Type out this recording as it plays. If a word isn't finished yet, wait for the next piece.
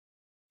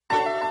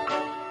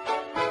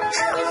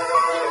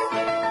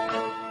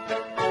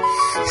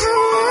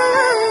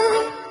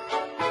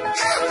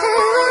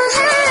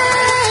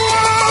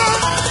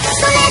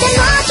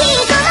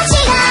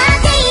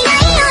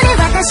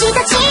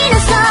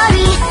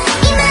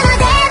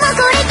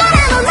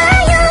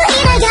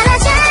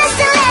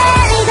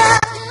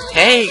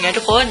นะ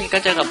ทุกคนก็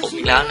เจอกับผม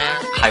อีกแล้วนะ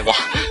ใครวะ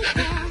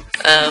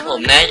ผม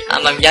นะอา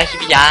มามิยะฮิ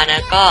บิยะน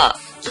ะก็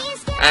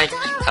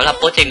สำหรับ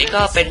โปรเจกต์นี้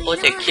ก็เป็นโปร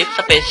เจกต์คลิปส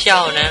เปเชีย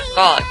ลนะ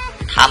ก็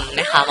ทำใน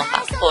ข่าวมาฝา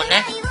กทุกคนน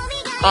ะ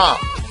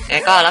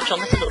ก็รับชม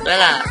ให้สนุกด้วย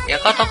ล่ะเดี๋ยว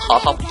ก็ต้องข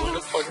อบคุณ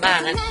ทุกคนมาก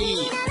นะที่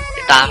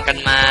ติดตามกัน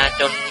มา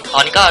จนตอ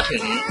นนี้ก็ถึ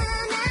ง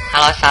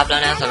500 ซับแล้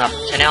วนะสำหรับ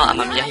ช anel อา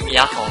มามิยะฮิบิย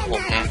ะของผ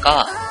มนะก็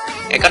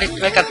ได้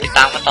ช่วยกันติดต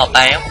ามกันต่อไป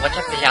ผมก็จ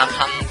ะพยายามท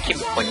ำคลิป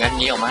ผลงาน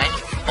นี้ออกมาให้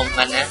ชม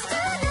กันนะ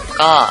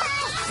ก็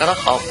ต้อง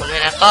ขอบคุณด้ว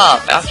ยนะก็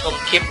ไปรับชม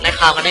คลิปใน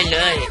ข่าวกันได้เล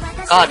ย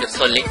ก็เดี๋ยว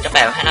ส่วนลิงก์จะแป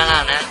ะไว้ให้ด้านล่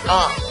างนะก็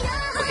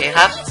โอเคค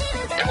รับ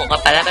งั้นผมก็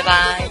ไปแล้วบ๊ายบ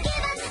าย